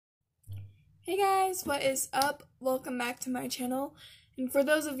Hey guys, what is up? Welcome back to my channel. And for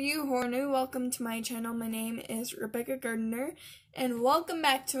those of you who are new, welcome to my channel. My name is Rebecca Gardner, and welcome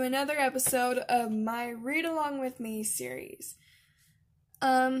back to another episode of my Read Along With Me series.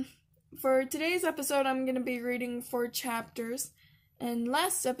 For today's episode, I'm going to be reading 4 chapters, and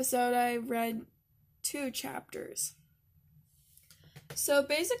last episode I read 2 chapters. So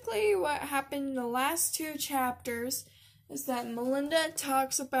basically what happened in the last 2 chapters is that Melinda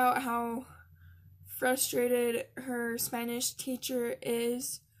talks about how frustrated her Spanish teacher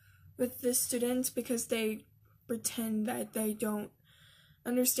is with the students because they pretend that they don't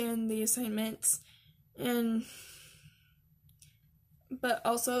understand the assignments, but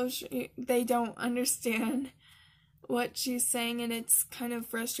also they don't understand what she's saying, and it's kind of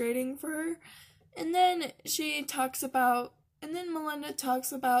frustrating for her. And then Melinda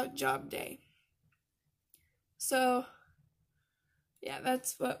talks about job day. So yeah,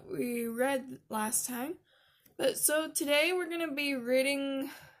 that's what we read last time. So today we're going to be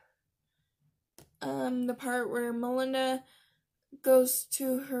reading the part where Melinda goes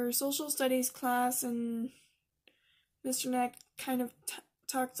to her social studies class and Mr. Neck kind of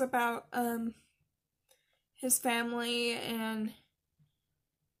talks about his family, and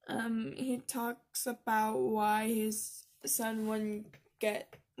he talks about why his son wouldn't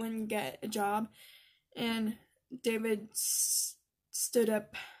get a job, and David stood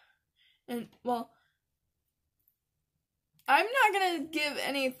up, and well, I'm not gonna give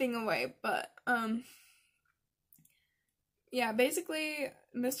anything away, but yeah, basically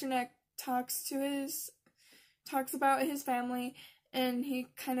Mr. Neck talks about his family, and he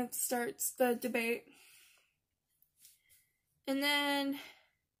kind of starts the debate. And then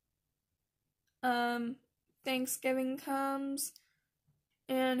Thanksgiving comes,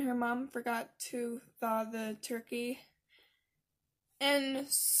 and her mom forgot to thaw the turkey, and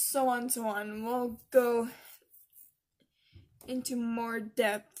so on. We'll go into more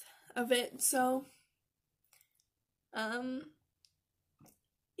depth of it. So,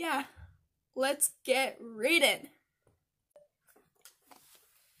 yeah, let's get reading.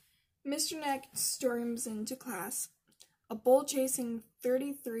 Mr. Neck storms into class, a bull chasing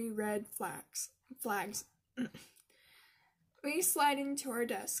 33 red flags. We slide into our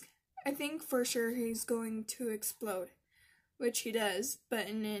desk. I think for sure he's going to explode, which he does, but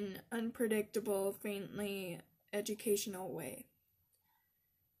in an unpredictable, faintly educational way.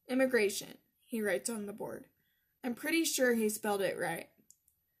 Immigration, he writes on the board. I'm pretty sure he spelled it right.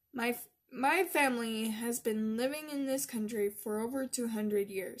 My family has been living in this country for over 200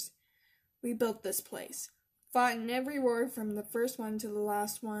 years. We built this place, fought in every war from the first one to the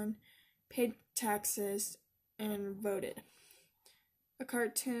last one, paid taxes, and voted. A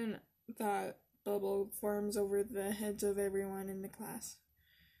cartoon thought bubble forms over the heads of everyone in the class.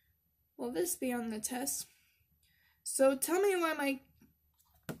 Will this be on the test? So tell me why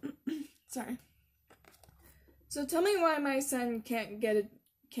my son can't get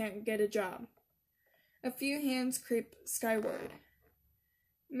a job. A few hands creep skyward.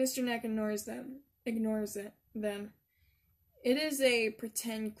 Mr. Neck ignores them. It is a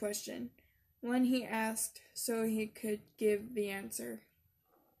pretend question, one he asked so he could give the answer.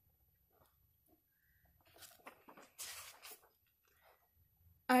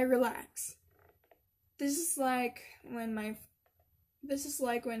 I relax. This is like when my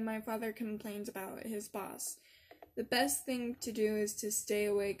father complains about his boss. The best thing to do is to stay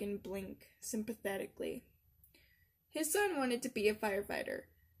awake and blink sympathetically. His son wanted to be a firefighter,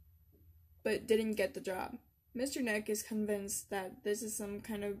 but didn't get the job. Mr. Neck is convinced that this is some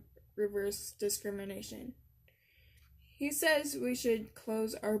kind of reverse discrimination. He says we should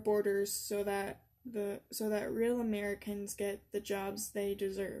close our borders so that real Americans get the jobs they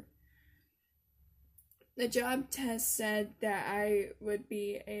deserve. The job test said that I would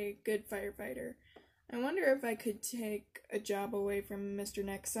be a good firefighter. I wonder if I could take a job away from Mr.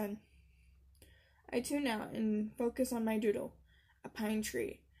 Neck's son. I tune out and focus on my doodle, a pine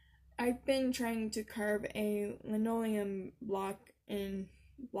tree. I've been trying to carve a linoleum block in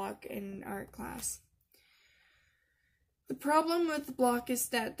art class. The problem with the block is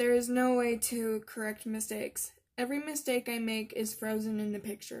that there is no way to correct mistakes. Every mistake I make is frozen in the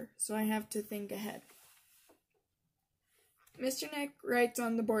picture, so I have to think ahead. Mr. Neck writes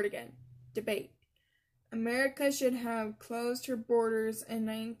on the board again. Debate. America should have closed her borders in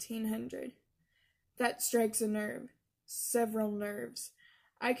 1900. That strikes a nerve. Several nerves.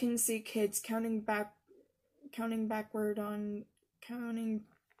 I can see kids counting backward on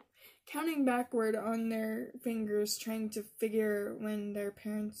their fingers, trying to figure when their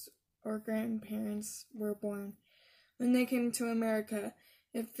parents or grandparents were born, when they came to America,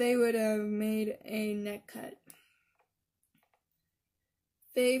 if they would have made a neck cut.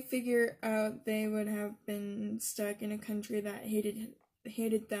 They figure out they would have been stuck in a country that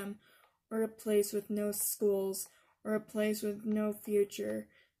hated them, or a place with no schools, or a place with no future.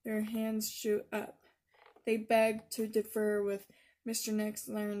 Their hands shoot up. They beg to differ with Mr. Nick's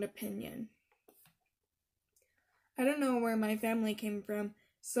learned opinion. I don't know where my family came from.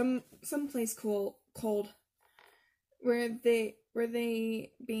 Someplace cold, where they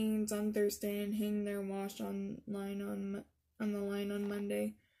eat beans on Thursday and hang their wash on the line on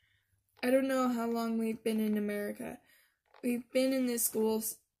Monday. I don't know how long we've been in America. We've been in this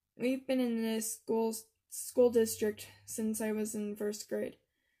school district since I was in first grade.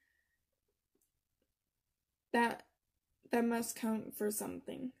 That must count for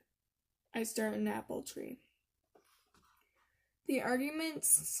something. I start an apple tree. The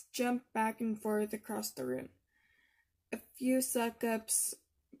arguments jump back and forth across the room. A few suck-ups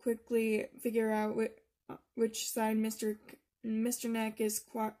quickly figure out which side Mr. Neck is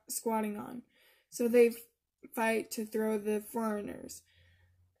squatting on, so they fight to throw the foreigners.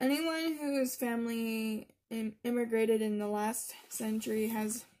 Anyone whose family immigrated in the last century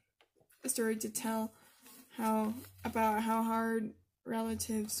has a story to tell about how hard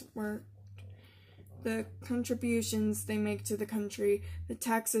relatives work, the contributions they make to the country, the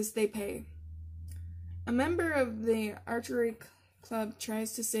taxes they pay. A member of the archery club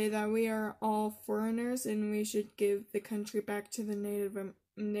tries to say that we are all foreigners and we should give the country back to the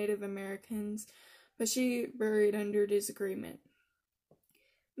Native Americans, but she buried under disagreement.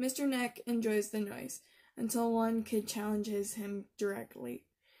 Mr. Neck enjoys the noise, until one kid challenges him directly.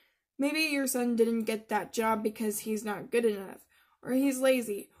 Maybe your son didn't get that job because he's not good enough, or he's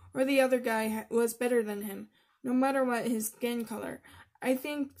lazy, or the other guy was better than him, no matter what his skin color. I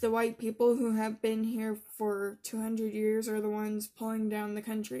think the white people who have been here for 200 years are the ones pulling down the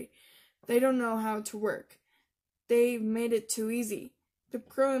country. They don't know how to work. They've made it too easy. The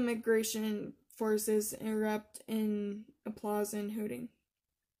pro-immigration forces erupt in applause and hooting.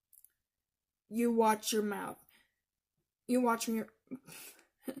 You watch your mouth. You watch your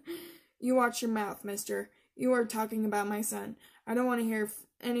mouth, mister. You are talking about my son. I don't want to hear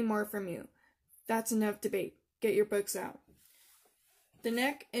any more from you. That's enough debate. Get your books out. The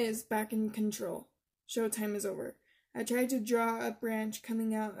Neck is back in control. Showtime is over. I tried to draw a branch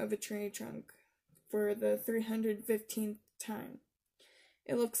coming out of a tree trunk for the 315th time.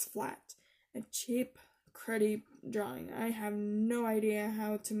 It looks flat. A cheap, cruddy drawing. I have no idea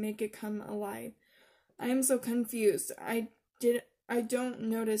how to make it come alive. I am so confused. I don't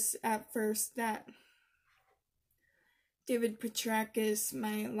notice at first that David Petrakis,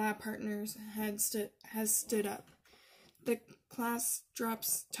 my lab partner, has stood up. The class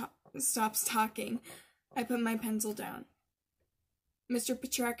stops talking. I put my pencil down. Mr.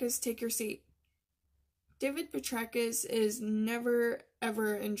 Petrakis, take your seat. David Petrakis is never,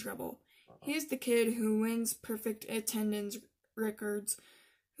 ever in trouble. He's the kid who wins perfect attendance records,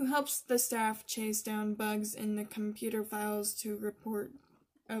 who helps the staff chase down bugs in the computer files report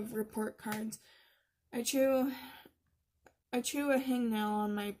cards. I chew a hangnail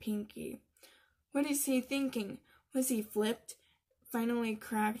on my pinky. What is he thinking? Was he flipped? Finally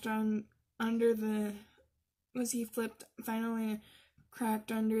cracked under the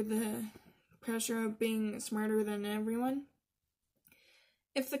pressure of being smarter than everyone?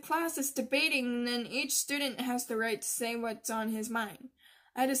 If the class is debating, then each student has the right to say what's on his mind.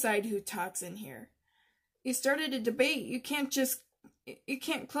 I decide who talks in here. You started a debate. You can't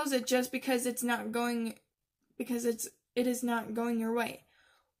close it just because it is not going your way.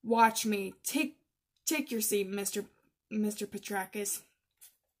 Watch me. Take your seat, Mr. Petrakis.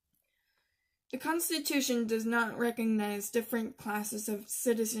 The Constitution does not recognize different classes of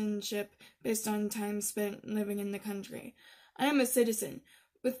citizenship based on time spent living in the country. I am a citizen,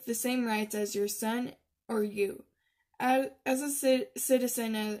 with the same rights as your son or you. As a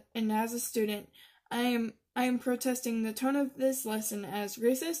citizen and as a student, I am protesting the tone of this lesson as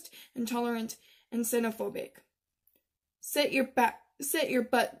racist, intolerant, and xenophobic. Sit your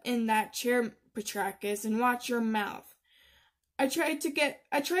butt in that chair, Petrakis, and watch your mouth. I tried to get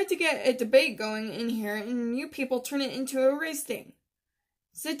a debate going in here, and you people turn it into a race thing.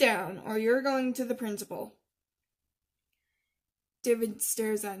 Sit down, or you're going to the principal. David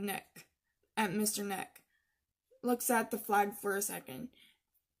stares at Mr. Neck, looks at the flag for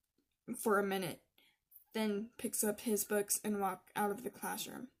a minute, then picks up his books and walks out of the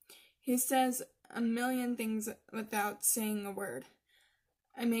classroom. He says a million things without saying a word.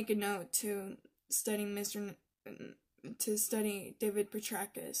 I make a note to study David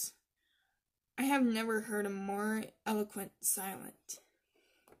Petrakis. I have never heard a more eloquent silent.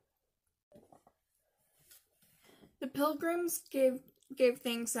 Pilgrims gave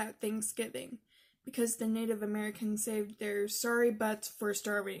thanks at Thanksgiving because the Native Americans saved their sorry butts from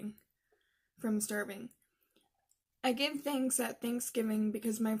starving. I give thanks at Thanksgiving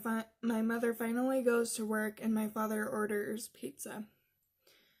because my mother finally goes to work and my father orders pizza.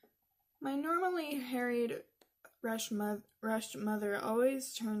 My normally harried, rushed mother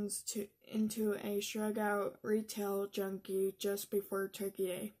always turns into a shrug-out retail junkie just before Turkey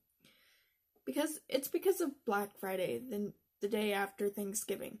Day. Because of Black Friday, the day after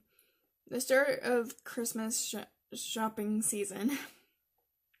Thanksgiving, the start of Christmas shopping season.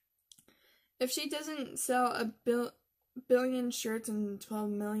 If she doesn't sell a billion shirts and 12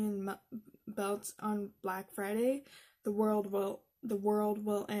 million belts on Black Friday, the world will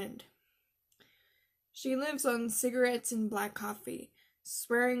end. She lives on cigarettes and black coffee,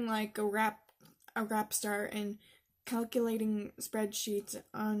 swearing like a rap star and calculating spreadsheets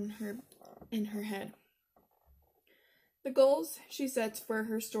in her head. The goals she sets for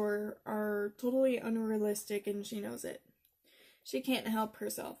her store are totally unrealistic and she knows it. She can't help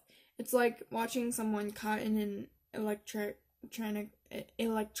herself. It's like watching someone caught in an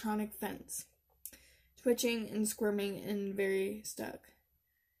electronic fence, twitching and squirming and very stuck.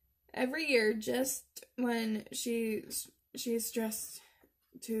 Every year, just when she's stressed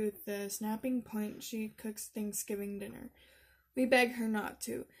to the snapping point, she cooks Thanksgiving dinner. We beg her not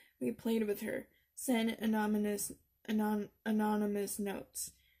to. We plead with her, send anonymous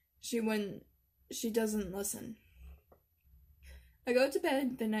notes. She doesn't listen. I go to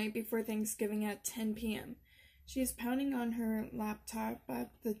bed the night before Thanksgiving at 10 p.m. She's pounding on her laptop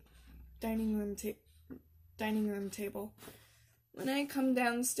at the dining room table. When I come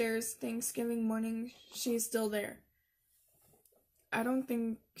downstairs Thanksgiving morning, she's still there. I don't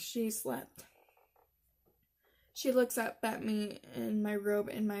think she slept. She looks up at me in my robe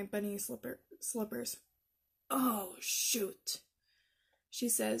and my bunny slippers. "Oh, shoot," she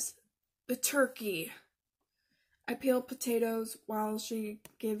says. "The turkey." I peel potatoes while she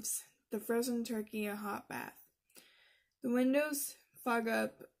gives the frozen turkey a hot bath. The windows fog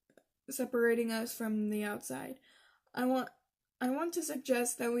up, separating us from the outside. I want to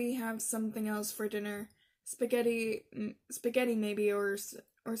suggest that we have something else for dinner. Spaghetti maybe, or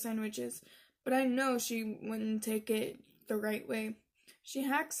sandwiches. But I know she wouldn't take it the right way. She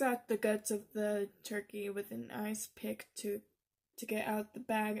hacks at the guts of the turkey with an ice pick to get out the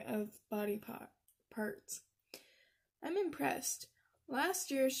bag of body parts. I'm impressed. Last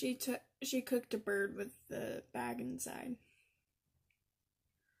year she cooked a bird with the bag inside.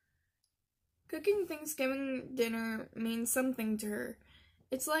 Cooking Thanksgiving dinner means something to her.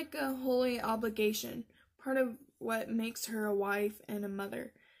 It's like a holy obligation, part of what makes her a wife and a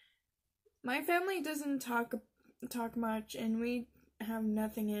mother. My family doesn't talk much, and we have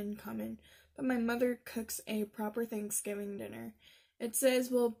nothing in common, but my mother cooks a proper Thanksgiving dinner. It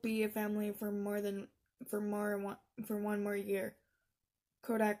says we'll be a family for one more year.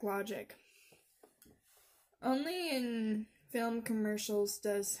 Kodak logic. Only in film commercials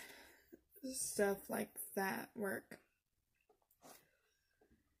does stuff like that work.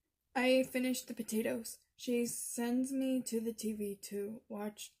 I finish the potatoes. She sends me to the TV to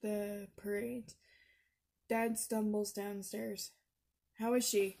watch the parade. Dad stumbles downstairs. "How is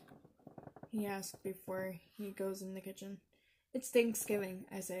she?" he asks before he goes in the kitchen. "It's Thanksgiving,"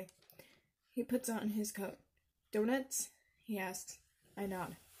 I say. He puts on his coat. "Donuts?" he asks. I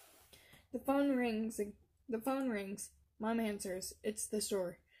nod. The phone rings. Mom answers. It's the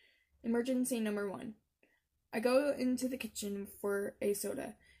store. Emergency number 1. I go into the kitchen for a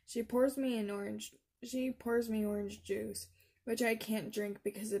soda. She pours me orange juice, which I can't drink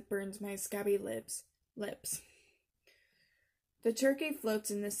because it burns my scabby lips. The turkey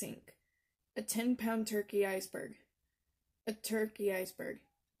floats in the sink. A 10-pound turkey iceberg. A turkey iceberg.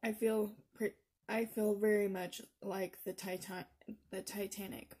 I feel very much like the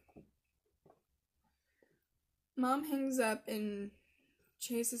Titanic. Mom hangs up and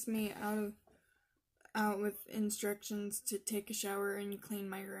chases me out with instructions to take a shower and clean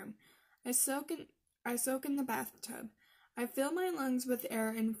my room. I soak in the bathtub. I fill my lungs with air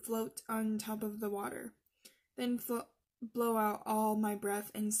and float on top of the water. Then blow out all my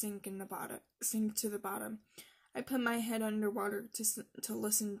breath and sink to the bottom. I put my head underwater to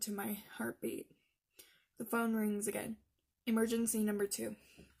listen to my heartbeat. The phone rings again. Emergency number 2.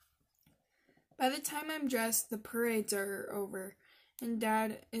 By the time I'm dressed, the parades are over, and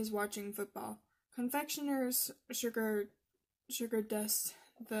Dad is watching football. Confectioner's sugar dust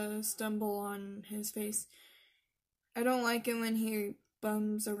the stumble on his face. I don't like it when he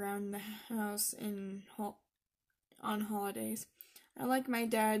bums around the house on holidays. I like my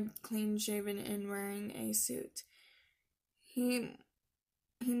dad clean-shaven and wearing a suit. He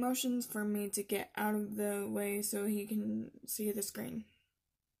motions for me to get out of the way so he can see the screen.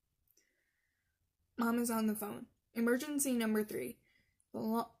 Mom is on the phone. Emergency number 3.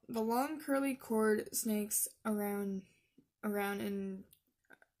 The long curly cord snakes around her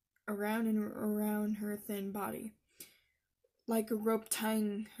thin body, like a rope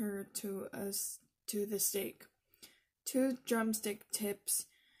tying her to the stake. 2 drumstick tips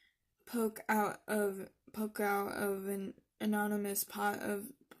poke out of an anonymous pot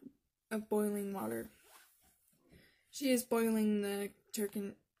of boiling water. She is boiling the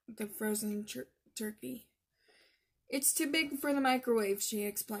frozen turkey. It's too big for the microwave, she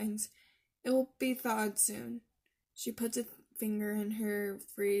explains. It will be thawed soon. She puts a finger in her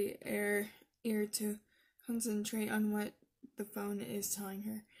free ear to concentrate on what the phone is telling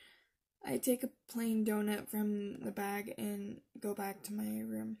her. I take a plain donut from the bag and go back to my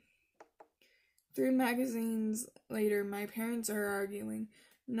room. 3 magazines later, my parents are arguing,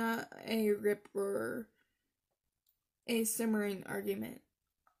 not a rip-roar, a simmering argument.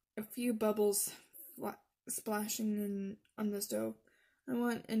 A few bubbles splashing on the stove. I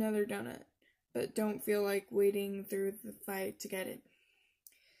want another donut, but don't feel like wading through the fight to get it.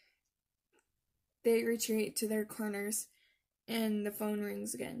 They retreat to their corners, and the phone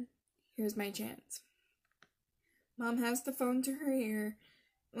rings again. Here's my chance. Mom has the phone to her ear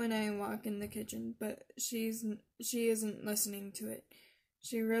when I walk in the kitchen, but she isn't listening to it.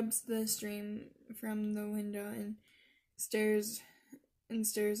 She rubs the stream from the window and stares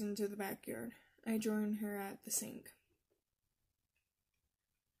into the backyard. I join her at the sink.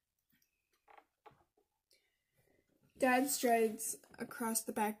 Dad strides across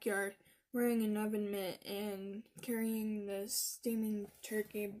the backyard, wearing an oven mitt and carrying the steaming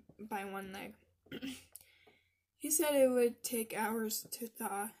turkey by one leg. He said it would take hours to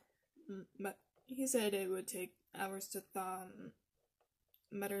thaw,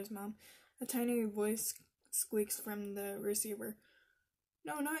 mutters Mom. A tiny voice squeaks from the receiver.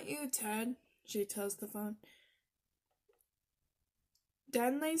 No, not you, Ted, she tells the phone.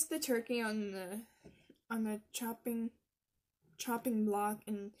 Dad lays the turkey on the chopping block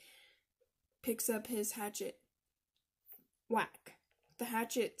and picks up his hatchet. Whack. The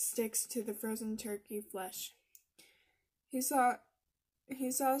hatchet sticks to the frozen turkey flesh. He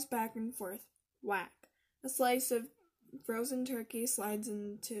saws back and forth. Whack. A slice of frozen turkey slides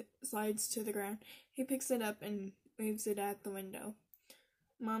to the ground. He picks it up and waves it at the window.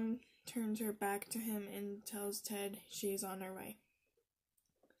 Mom turns her back to him and tells Ted she's on her way.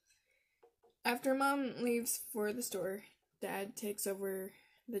 After Mom leaves for the store, Dad takes over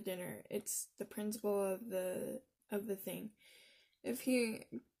the dinner. It's the principle of the thing. If he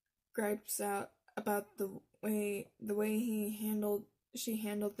gripes out about the way she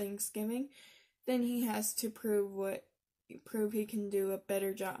handled Thanksgiving, then he has to prove he can do a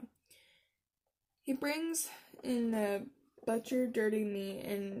better job. He brings in the butchered dirty meat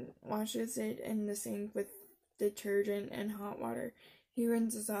and washes it in the sink with detergent and hot water. He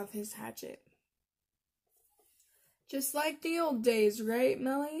rinses off his hatchet. Just like the old days, right,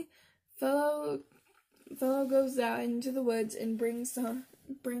 Melly? Fellow goes out into the woods and brings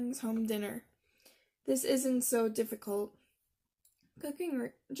home dinner. This isn't so difficult. Cooking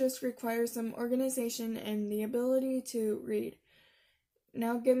just requires some organization and the ability to read.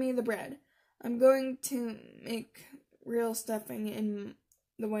 Now give me the bread. I'm going to make real stuffing in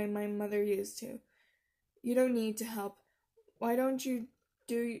the way my mother used to. You don't need to help. Why don't you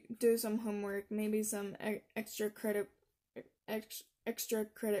do some homework, maybe some extra credit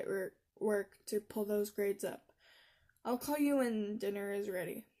work to pull those grades up. I'll call you when dinner is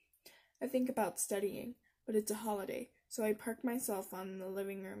ready. I think about studying, but it's a holiday, so I park myself on the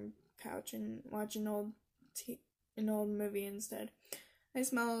living room couch and watch an old movie instead. I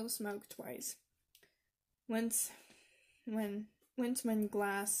smell smoke twice. Once when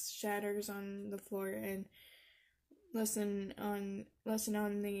glass shatters on the floor, and listen on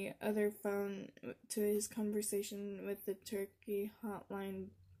the other phone to his conversation with the turkey hotline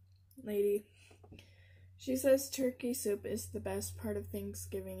lady. She says turkey soup is the best part of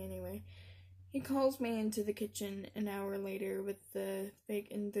Thanksgiving anyway. He calls me into the kitchen an hour later with the fake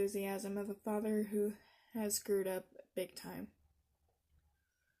enthusiasm of a father who has screwed up big time.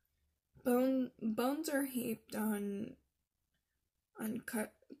 Bones are heaped on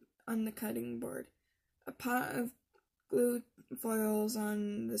the cutting board. A pot of glue foils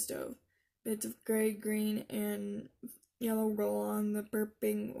on the stove. Bits of gray, green, and yellow roll on the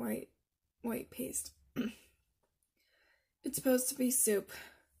burping white paste. It's supposed to be soup.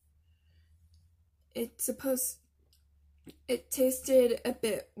 It tasted a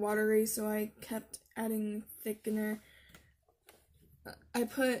bit watery, so I kept adding thickener I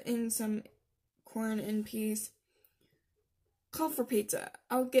put in some corn and peas. Call for pizza.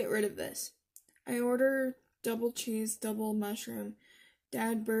 I'll get rid of this. I order double cheese, double mushroom.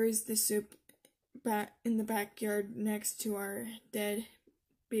 Dad buries the soup back in the backyard next to our dead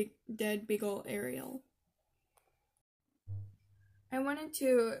beagle Ariel. I wanted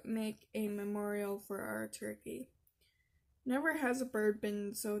to make a memorial for our turkey. Never has a bird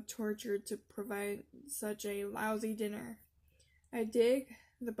been so tortured to provide such a lousy dinner. I dig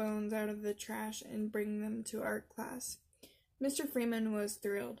the bones out of the trash and bring them to art class. Mr. Freeman was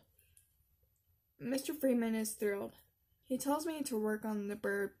thrilled. Mr. Freeman is thrilled. He tells me to work on the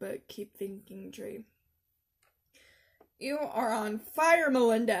bird, but keep thinking tree. You are on fire,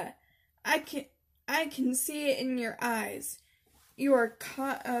 Melinda. I can see it in your eyes. You are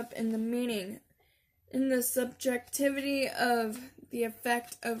caught up in the meaning, in the subjectivity of the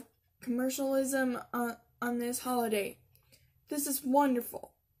effect of commercialism on this holiday. This is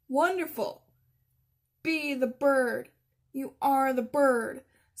wonderful. Wonderful. Be the bird. You are the bird.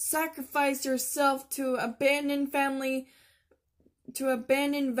 Sacrifice yourself to abandon family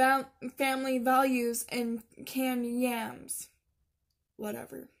values and canned yams.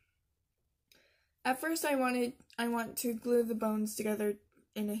 Whatever. At first I want to glue the bones together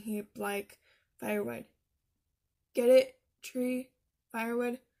in a heap like firewood. Get it? Tree?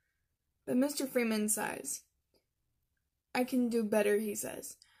 Firewood? But Mr. Freeman sighs. I can do better, he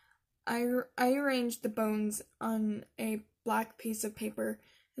says. I arranged the bones on a black piece of paper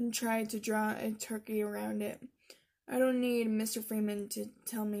and tried to draw a turkey around it. I don't need Mr. Freeman to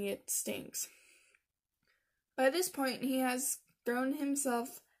tell me it stinks. By this point, he has thrown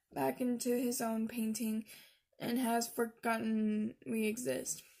himself back into his own painting and has forgotten we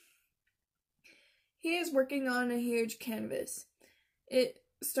exist. He is working on a huge canvas. It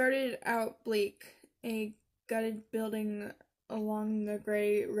started out bleak, a gutted building along the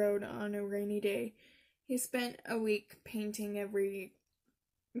gray road on a rainy day. He spent a week painting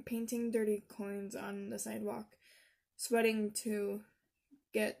dirty coins on the sidewalk, sweating to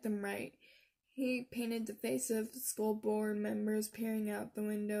get them right. He painted the face of school board members peering out the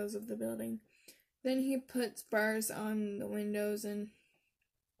windows of the building. Then he puts bars on the windows and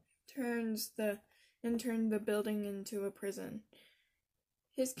turned the building into a prison.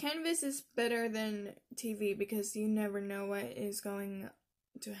 His canvas is better than TV because you never know what is going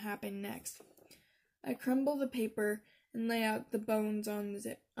to happen next. I crumble the paper and lay out the bones on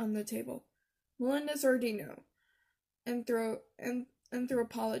the table. Melinda Sordino,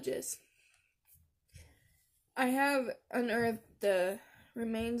 anthropologist. I have unearthed the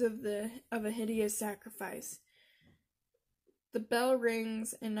remains of a hideous sacrifice. The bell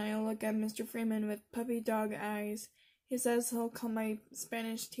rings, and I look at Mr. Freeman with puppy dog eyes. He says he'll call my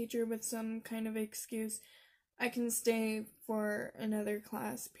Spanish teacher with some kind of excuse. I can stay for another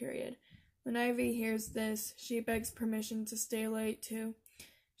class period. When Ivy hears this, she begs permission to stay late too.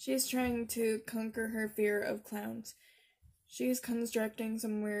 She's trying to conquer her fear of clowns. She's constructing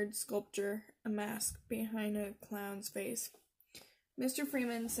some weird sculpture, a mask behind a clown's face. Mr.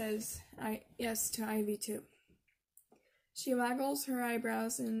 Freeman says yes to Ivy too. She waggles her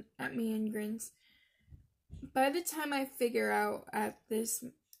eyebrows at me and grins. By the time I figure out that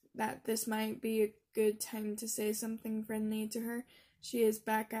this might be a good time to say something friendly to her, she is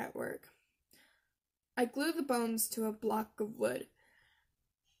back at work. I glue the bones to a block of wood,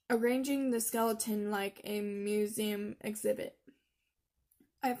 arranging the skeleton like a museum exhibit.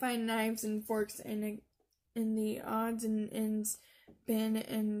 I find knives and forks in the odds and ends bin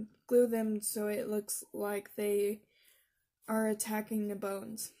and glue them so it looks like they are attacking the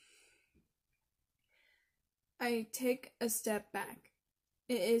bones. I take a step back.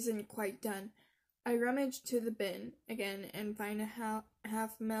 It isn't quite done. I rummage to the bin again and find a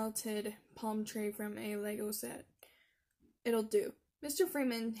half-melted palm tree from a Lego set. It'll do. Mr.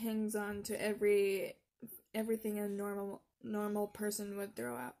 Freeman hangs on to everything a normal person would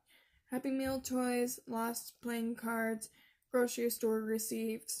throw out. Happy Meal toys, lost playing cards, grocery store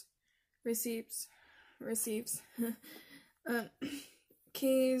receipts,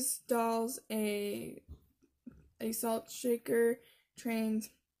 keys, dolls, a salt shaker,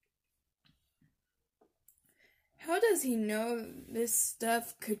 trains. How does he know this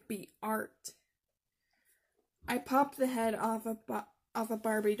stuff could be art? I pop the head off a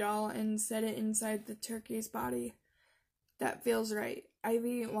Barbie doll and set it inside the turkey's body. That feels right.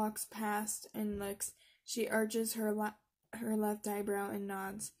 Ivy walks past and looks. She arches her left eyebrow and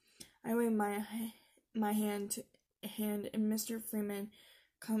nods. I wave my hand and Mr. Freeman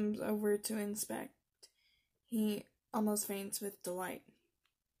comes over to inspect. He almost faints with delight.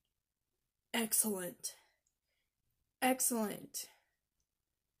 Excellent. Excellent.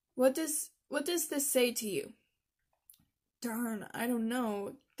 What does this say to you? Darn, I don't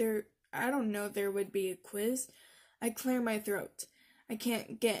know. There would be a quiz. I clear my throat. I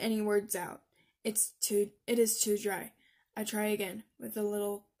can't get any words out. It is too dry. I try again, with a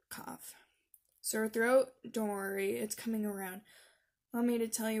little cough. Sore throat? Don't worry, it's coming around. Want me to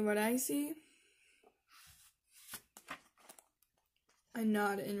tell you what I see? I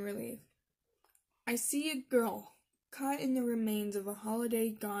nod in relief. I see a girl, caught in the remains of a holiday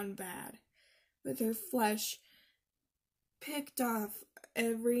gone bad, with her flesh picked off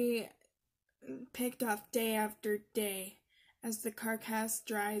day after day as the carcass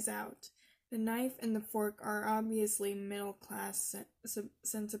dries out. The knife and the fork are obviously middle-class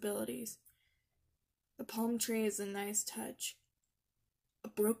sensibilities. The palm tree is a nice touch. A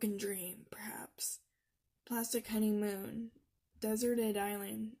broken dream, perhaps. Plastic honeymoon. Deserted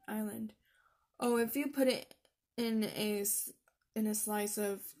island. Oh, if you put it in a slice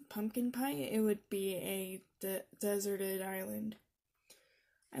of pumpkin pie, it would be a deserted island.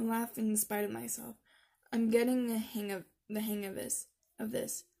 I laugh in spite of myself. I'm getting the hang of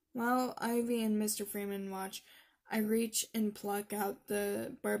this. While Ivy and Mr. Freeman watch, I reach and pluck out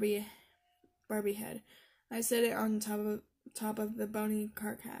the Barbie head. I set it on top of the bony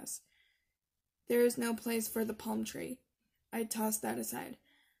carcass. There is no place for the palm tree. I toss that aside.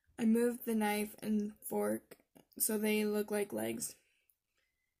 I move the knife and fork so they look like legs.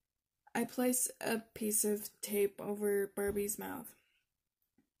 I place a piece of tape over Barbie's mouth.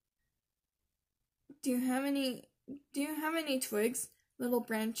 Do you have any twigs? Little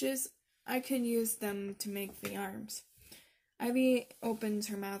branches? I could use them to make the arms. Ivy opens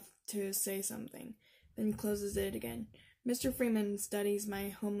her mouth to say something, then closes it again. Mr. Freeman studies my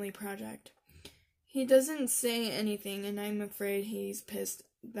homely project. He doesn't say anything, and I'm afraid he's pissed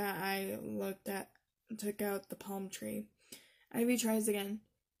that I took out the palm tree. Ivy tries again.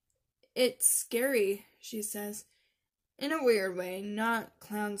 It's scary, she says. In a weird way, not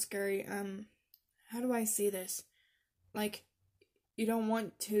clown scary. How do I say this? Like, you don't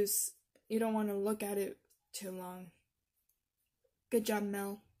want to look at it too long. Good job,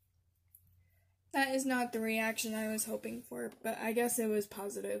 Mel. That is not the reaction I was hoping for, but I guess it was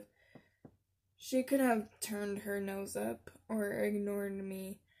positive. She could have turned her nose up or ignored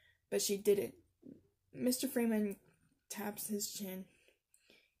me, but she didn't. Mr. Freeman taps his chin.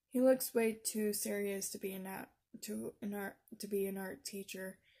 He looks way too serious to be an art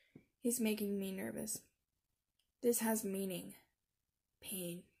teacher. He's making me nervous. This has meaning.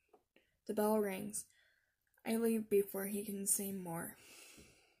 Pain. The bell rings. I leave before he can say more.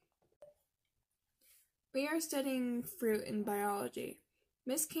 We are studying fruit in biology.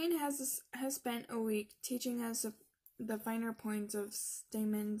 Miss Kane has spent a week teaching us the finer points of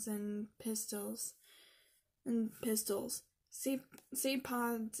stamens and pistils, seed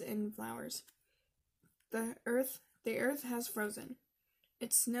pods and flowers. The earth has frozen.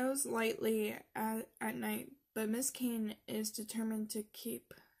 It snows lightly at night, but Miss Kane is determined to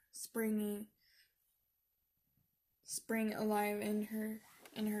keep spring alive in her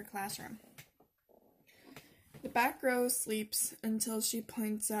classroom. The back row sleeps until she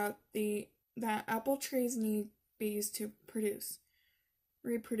points out that apple trees need bees to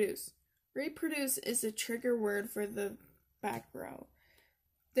reproduce. Reproduce is a trigger word for the back row.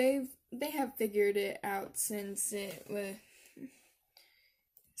 They have figured it out since it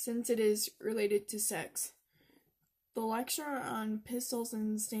is related to sex. The lecture on pistils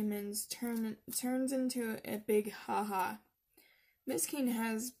and stamens turns into a big ha-ha. Miss Kane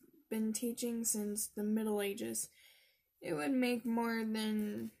has been teaching since the Middle Ages. It would make more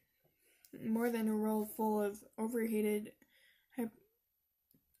than a roll full of overheated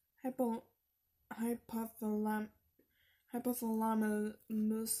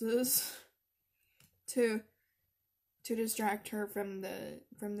hypothalamuses to distract her from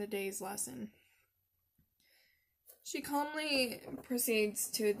the day's lesson. She calmly proceeds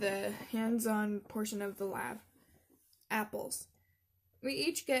to the hands-on portion of the lab. Apples. We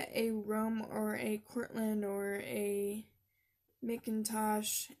each get a Rome or a Cortland or a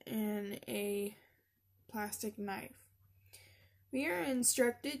McIntosh and a plastic knife. We are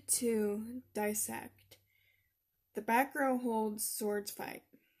instructed to dissect. The back row holds sword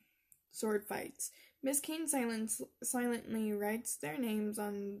fights. Miss Kane silently writes their names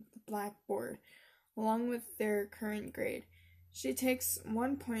on the blackboard, along with their current grade. She takes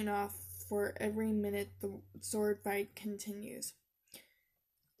 1 point off for every minute the sword fight continues.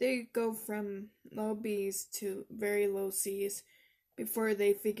 They go from low B's to very low C's before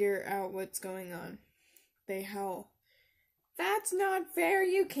they figure out what's going on. They howl. That's not fair!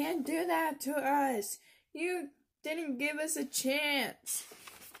 You can't do that to us! You didn't give us a chance!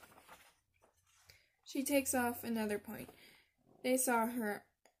 She takes off another point. They saw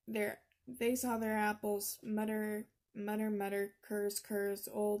their apples, mutter, mutter, mutter, curse, curse,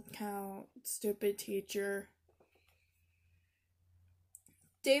 old cow, stupid teacher.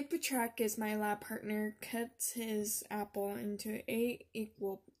 Dave Petrakis, my lab partner, cuts his apple into 8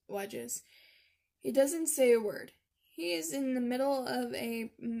 equal wedges. He doesn't say a word. He is in the middle of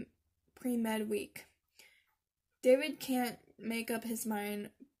a pre-med week. David can't make up his mind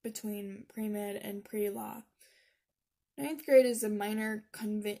between pre-med and pre-law. 9th grade is a minor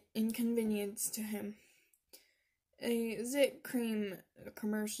inconvenience to him. A Zit Cream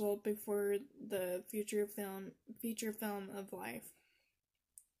commercial before the feature film of life.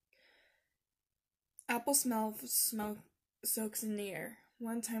 Apple smoke soaks in the air.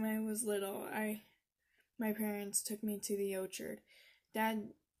 One time I was little, my parents took me to the orchard.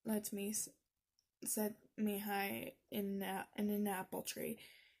 Dad lets me set me high in an apple tree.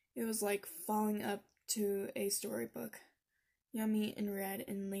 It was like falling up to a storybook. Yummy and red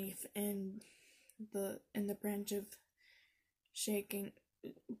and leaf and the branch shaking,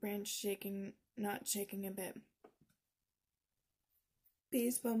 not shaking a bit.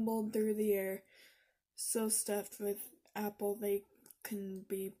 Bees bumbled through the air, so stuffed with apple they couldn't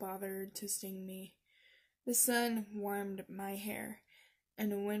be bothered to sting me. The sun warmed my hair,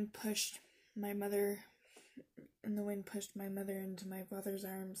 and the wind pushed my mother into my father's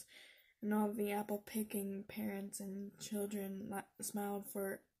arms, and all the apple-picking parents and children smiled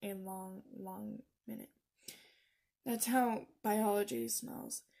for a long, long minute. That's how biology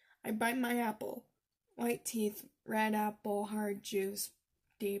smells. I bite my apple. White teeth, red apple, hard juice,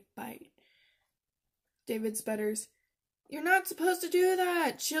 deep bite. David sputters, "You're not supposed to do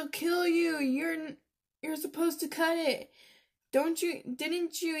that! She'll kill you! You're supposed to cut it! Didn't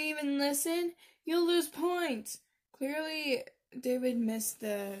you even listen? You'll lose points!" Clearly, David missed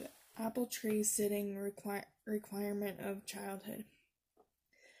the apple tree sitting requirement of childhood.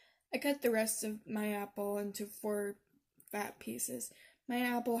 I cut the rest of my apple into 4 fat pieces. My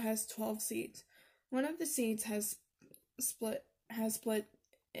apple has 12 seeds. One of the seeds has split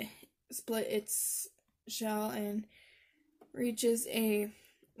its shell and reaches a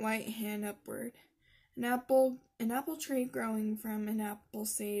white hand upward. An apple tree growing from an apple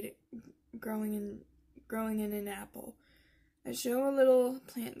seed growing in an apple. I show a little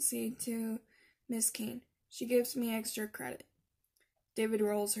plant seed to Miss Kane. She gives me extra credit. David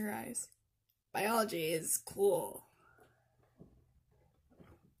rolls her eyes. Biology is cool.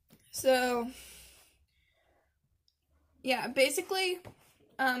 So, yeah, basically,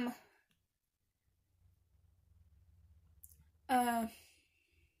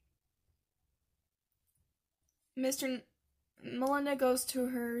 Melinda goes to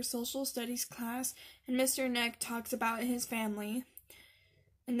her social studies class, and Mr. Neck talks about his family,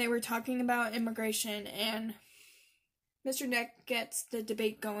 and they were talking about immigration, and Mr. Neck gets the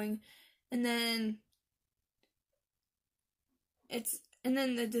debate going, and then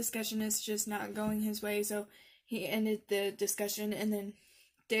the discussion is just not going his way, so he ended the discussion, and then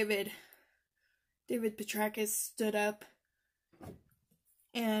David Petrakis stood up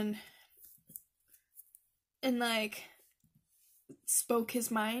and spoke his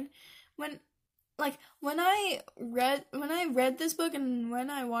mind. When I read this book and when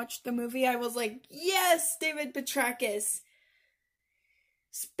I watched the movie, I was like, yes, David Petrakis,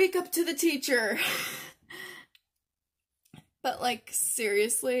 speak up to the teacher. But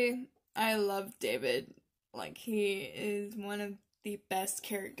seriously, I love David. He is one of the best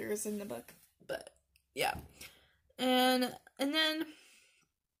characters in the book. But yeah, and then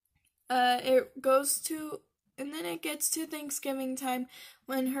it gets to Thanksgiving time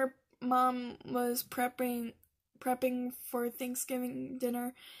when her mom was prepping for Thanksgiving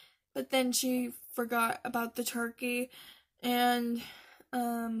dinner, but then she forgot about the turkey, and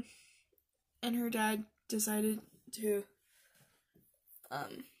her dad decided to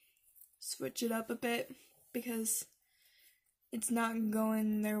switch it up a bit because it's not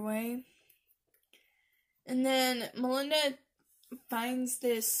going their way. And then Melinda finds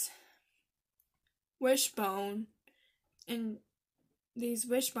this wishbone and these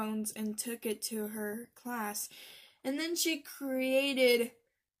wishbones and took it to her class. And then she created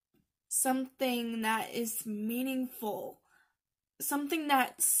something that is meaningful. Something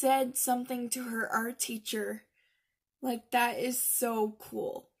that said something to her art teacher. That is so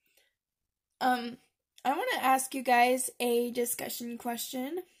cool. I want to ask you guys a discussion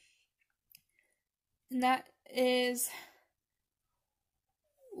question. And that is,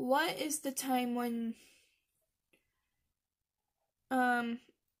 what is the time when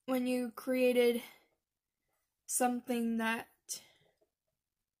you created something that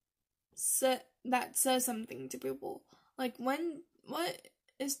that says something to people. Like, what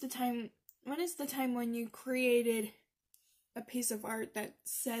is the time when you created a piece of art that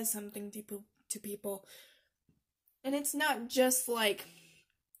says something to people? And it's not just like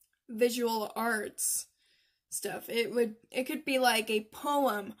visual arts stuff. It could be like a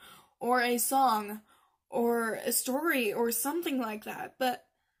poem or a song or a story or something like that. But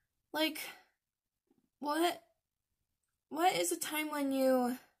like, what is a time when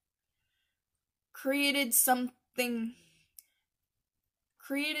you created something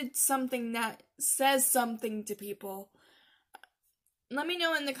that says something to people? Let me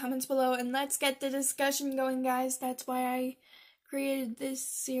know in the comments below, and let's get the discussion going, guys. That's why I created this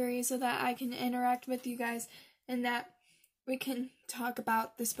series, so that I can interact with you guys and that we can talk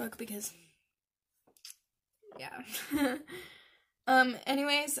about this book, because yeah.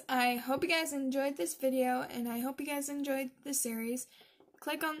 Anyways, I hope you guys enjoyed this video, and I hope you guys enjoyed this series.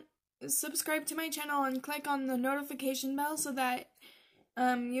 Subscribe to my channel and click on the notification bell so that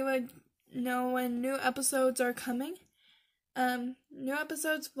you would know when new episodes are coming. New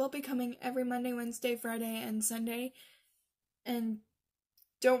episodes will be coming every Monday, Wednesday, Friday, and Sunday. And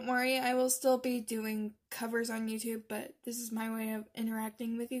don't worry, I will still be doing covers on YouTube, but this is my way of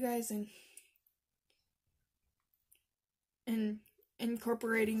interacting with you guys and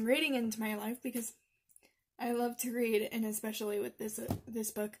incorporating reading into my life, because I love to read, and especially with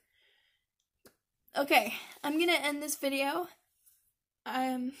this book. Okay, I'm gonna end this video.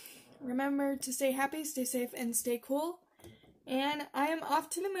 Remember to stay happy, stay safe, and stay cool. And I am off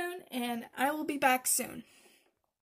to the moon, and I will be back soon.